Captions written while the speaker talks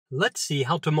Let's see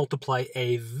how to multiply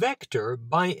a vector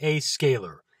by a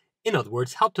scalar. In other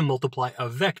words, how to multiply a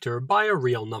vector by a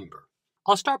real number.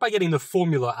 I'll start by getting the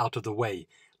formula out of the way.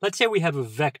 Let's say we have a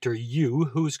vector u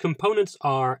whose components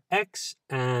are x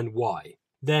and y.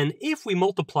 Then if we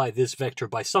multiply this vector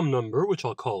by some number, which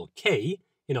I'll call k,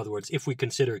 in other words, if we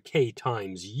consider k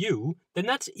times u, then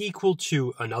that's equal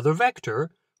to another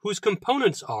vector whose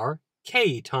components are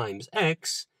k times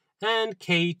x and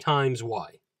k times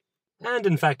y. And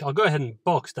in fact, I'll go ahead and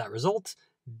box that result.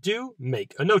 Do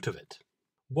make a note of it.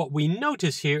 What we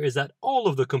notice here is that all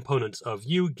of the components of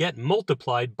u get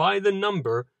multiplied by the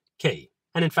number k.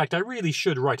 And in fact, I really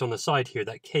should write on the side here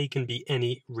that k can be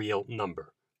any real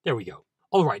number. There we go.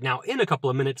 Alright, now in a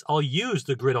couple of minutes, I'll use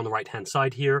the grid on the right-hand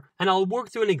side here, and I'll work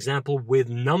through an example with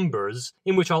numbers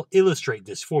in which I'll illustrate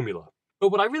this formula. But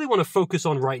what I really want to focus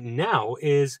on right now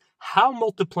is how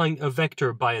multiplying a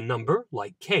vector by a number,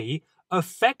 like k,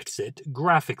 affects it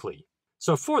graphically.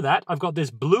 So for that, I've got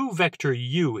this blue vector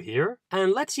u here,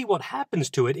 and let's see what happens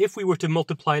to it if we were to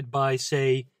multiply it by,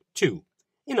 say, 2.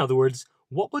 In other words,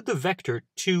 what would the vector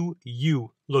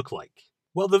 2u look like?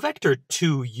 Well, the vector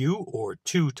 2u, or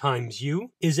 2 times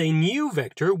u, is a new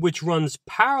vector which runs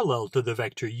parallel to the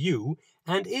vector u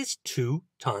and is 2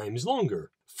 times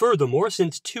longer. Furthermore,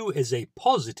 since 2 is a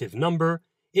positive number,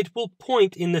 it will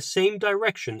point in the same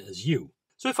direction as u.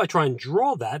 So if I try and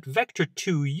draw that, vector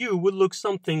 2u would look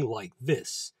something like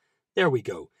this. There we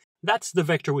go. That's the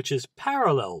vector which is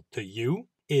parallel to u,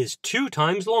 is 2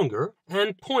 times longer,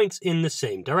 and points in the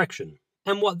same direction.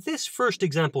 And what this first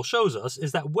example shows us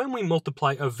is that when we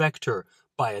multiply a vector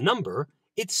by a number,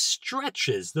 it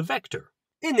stretches the vector.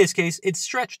 In this case, it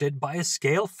stretched it by a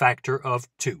scale factor of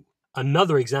 2.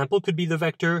 Another example could be the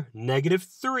vector negative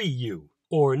 3u,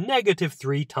 or negative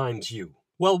 3 times u.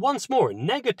 Well, once more,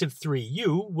 negative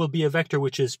 3u will be a vector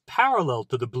which is parallel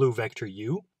to the blue vector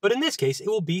u, but in this case it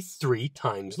will be 3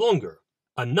 times longer.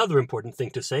 Another important thing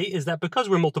to say is that because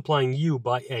we're multiplying u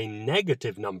by a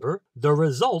negative number, the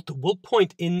result will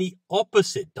point in the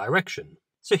opposite direction.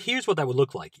 So here's what that would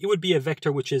look like. It would be a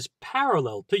vector which is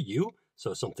parallel to u,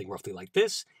 so something roughly like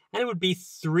this, and it would be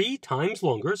 3 times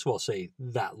longer, so I'll say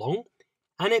that long,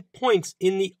 and it points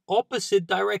in the opposite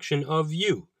direction of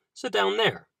u, so down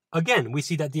there. Again, we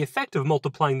see that the effect of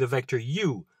multiplying the vector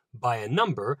u by a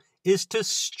number is to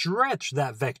stretch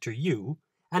that vector u,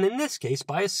 and in this case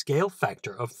by a scale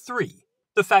factor of 3.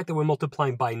 The fact that we're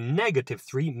multiplying by negative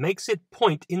 3 makes it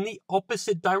point in the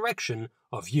opposite direction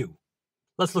of u.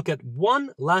 Let's look at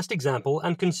one last example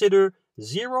and consider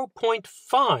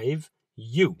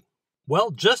 0.5u.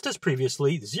 Well, just as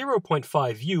previously,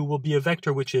 0.5u will be a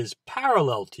vector which is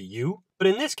parallel to u, but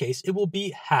in this case it will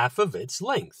be half of its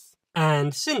length.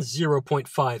 And since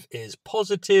 0.5 is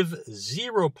positive,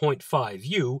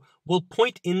 0.5u will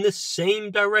point in the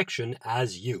same direction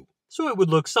as u. So it would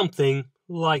look something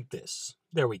like this.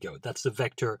 There we go. That's the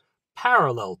vector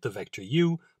parallel to vector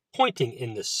u, pointing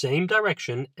in the same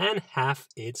direction and half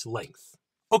its length.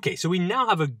 Okay, so we now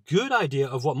have a good idea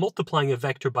of what multiplying a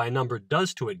vector by a number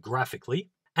does to it graphically.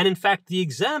 And in fact, the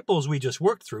examples we just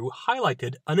worked through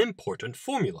highlighted an important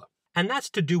formula. And that's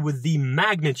to do with the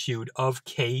magnitude of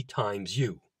k times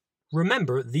u.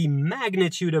 Remember, the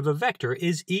magnitude of a vector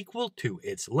is equal to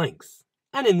its length.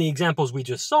 And in the examples we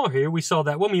just saw here, we saw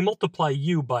that when we multiply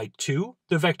u by 2,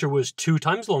 the vector was 2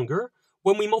 times longer.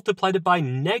 When we multiplied it by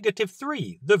negative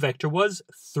 3, the vector was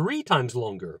 3 times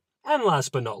longer. And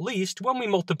last but not least, when we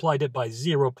multiplied it by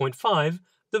 0.5,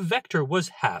 the vector was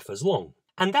half as long.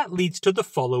 And that leads to the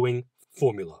following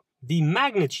formula. The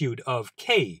magnitude of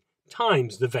k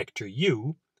times the vector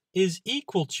u is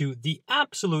equal to the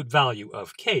absolute value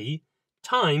of k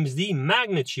times the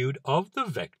magnitude of the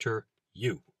vector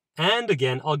u. And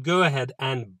again, I'll go ahead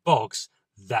and box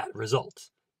that result.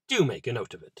 Do make a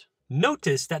note of it.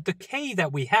 Notice that the k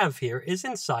that we have here is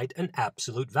inside an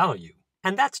absolute value.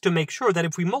 And that's to make sure that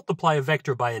if we multiply a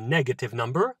vector by a negative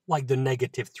number, like the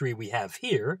negative 3 we have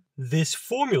here, this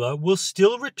formula will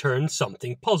still return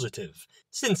something positive,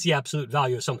 since the absolute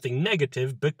value of something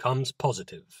negative becomes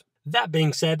positive. That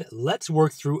being said, let's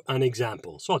work through an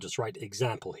example. So I'll just write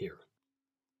example here.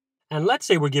 And let's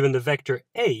say we're given the vector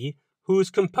a, whose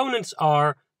components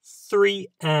are 3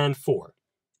 and 4.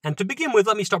 And to begin with,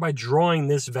 let me start by drawing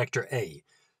this vector a.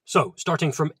 So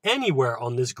starting from anywhere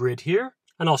on this grid here,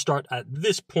 and I'll start at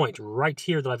this point right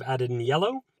here that I've added in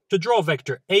yellow. To draw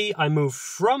vector A, I move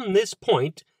from this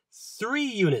point 3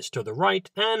 units to the right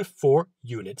and 4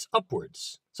 units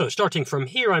upwards. So starting from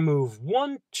here, I move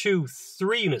 1, 2,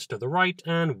 3 units to the right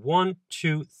and 1,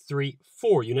 2, 3,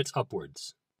 4 units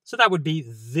upwards. So that would be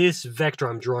this vector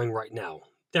I'm drawing right now.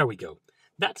 There we go.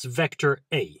 That's vector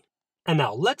A. And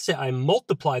now let's say I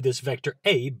multiply this vector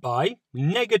a by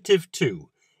 -2.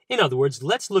 In other words,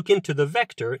 let's look into the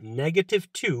vector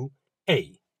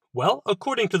 -2a. Well,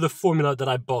 according to the formula that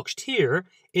I boxed here,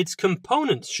 its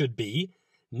components should be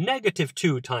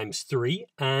 -2 times 3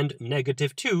 and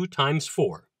 -2 times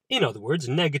 4. In other words,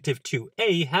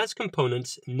 -2a has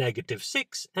components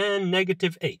 -6 and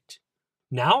 -8.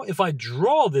 Now, if I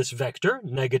draw this vector,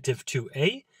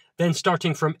 -2a, then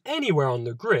starting from anywhere on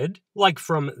the grid, like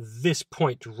from this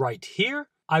point right here,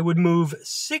 I would move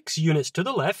 6 units to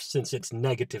the left, since it's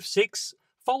 -6,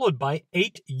 followed by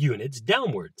 8 units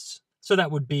downwards. So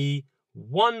that would be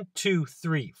 1, 2,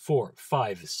 3, 4,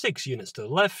 5, 6 units to the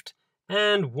left,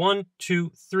 and 1,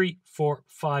 2, 3, 4,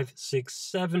 5, 6,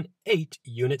 7, 8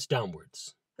 units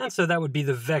downwards. And so that would be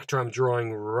the vector I'm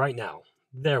drawing right now.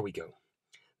 There we go.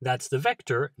 That's the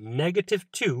vector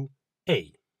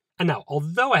 -2a. And now,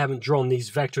 although I haven't drawn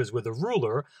these vectors with a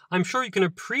ruler, I'm sure you can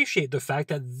appreciate the fact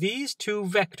that these two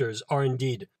vectors are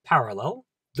indeed parallel.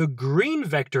 The green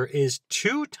vector is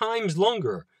 2 times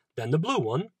longer than the blue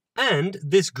one, and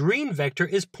this green vector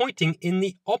is pointing in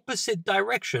the opposite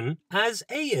direction as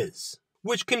A is,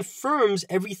 which confirms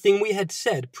everything we had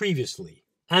said previously.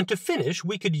 And to finish,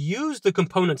 we could use the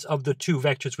components of the two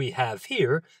vectors we have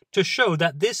here to show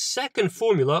that this second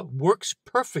formula works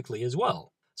perfectly as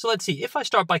well. So let's see, if I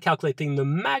start by calculating the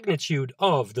magnitude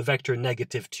of the vector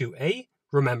 -2a,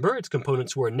 remember its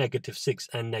components were -6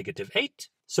 and -8,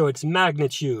 so its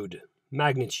magnitude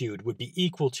would be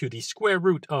equal to the square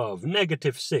root of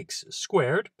 -6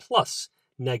 squared plus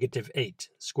 -8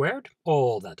 squared,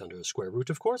 all that under a square root,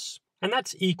 of course. And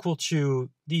that's equal to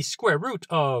the square root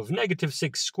of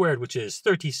 -6 squared, which is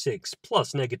 36,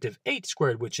 plus -8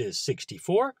 squared, which is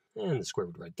 64, and the square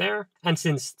root right there. And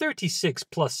since 36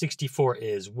 plus 64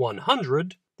 is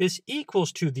 100, this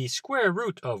equals to the square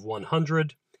root of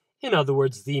 100. In other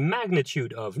words, the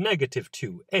magnitude of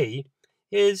 -2a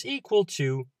is equal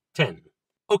to 10.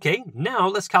 Okay, now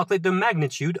let's calculate the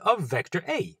magnitude of vector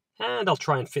a. And I'll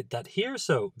try and fit that here.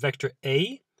 So vector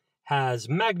a has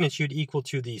magnitude equal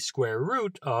to the square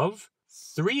root of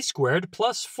 3 squared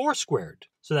plus 4 squared.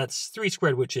 So that's 3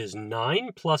 squared, which is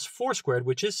 9, plus 4 squared,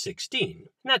 which is 16.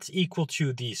 And that's equal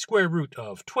to the square root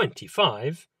of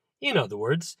 25. In other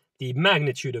words, the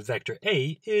magnitude of vector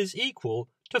a is equal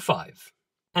to 5.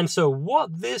 And so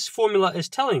what this formula is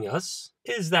telling us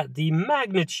is that the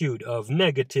magnitude of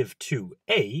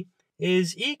 -2a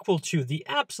is equal to the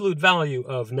absolute value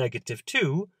of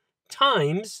 -2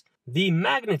 times the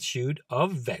magnitude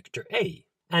of vector a.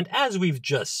 And as we've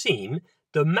just seen,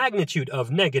 the magnitude of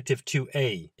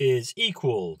 -2a is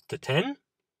equal to 10,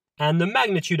 and the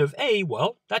magnitude of a,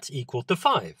 well, that's equal to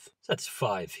 5. So that's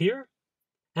 5 here.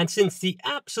 And since the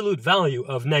absolute value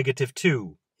of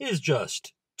 -2 is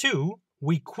just 2,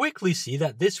 we quickly see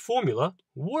that this formula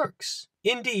works.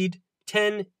 Indeed,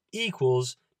 10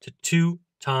 equals to 2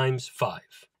 times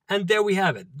 5. And there we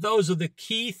have it. Those are the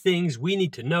key things we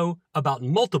need to know about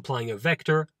multiplying a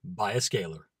vector by a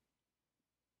scalar.